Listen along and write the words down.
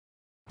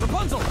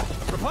Rapunzel!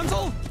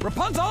 Rapunzel!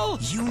 Rapunzel!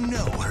 You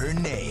know her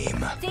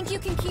name. Think you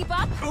can keep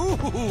up? Ooh!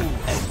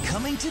 And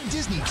coming to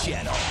Disney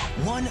Channel,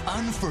 one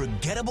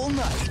unforgettable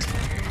night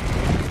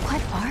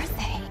What are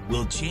they?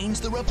 will change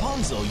the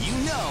Rapunzel you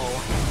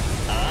know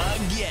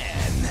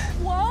again.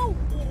 Whoa!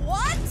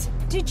 What?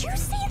 Did you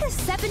see the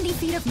 70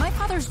 feet of my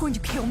father's going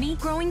to kill me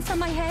growing from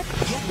my head?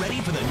 Get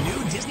ready for the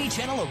new Disney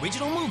Channel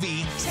original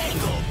movie,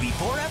 Tangled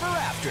Before Ever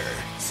After.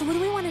 So what do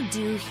we want to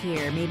do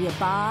here? Maybe a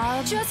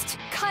bob? Just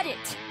cut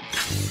it.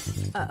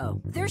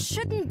 Uh-oh. There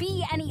shouldn't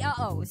be any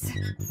uh-ohs.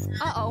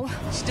 Uh-oh.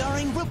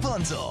 Starring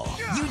Rapunzel,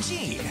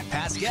 Eugene,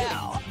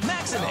 Pascal,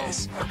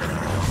 Maximus,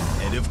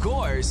 and of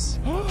course,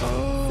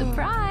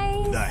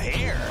 Surprise! the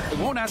hair.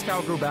 I won't ask how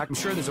it grew back. I'm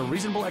sure there's a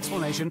reasonable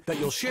explanation that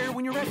you'll share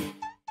when you're ready.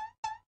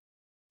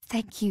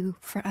 Thank you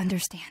for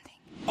understanding.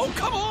 Oh,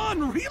 come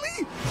on!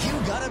 Really? You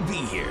gotta be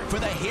here for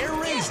the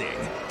hair-raising,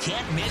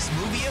 can't-miss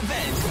movie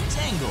event,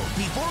 Tangled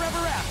Before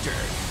Ever After.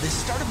 The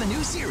start of the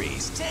new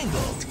series,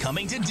 Tangled,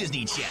 coming to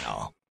Disney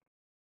Channel.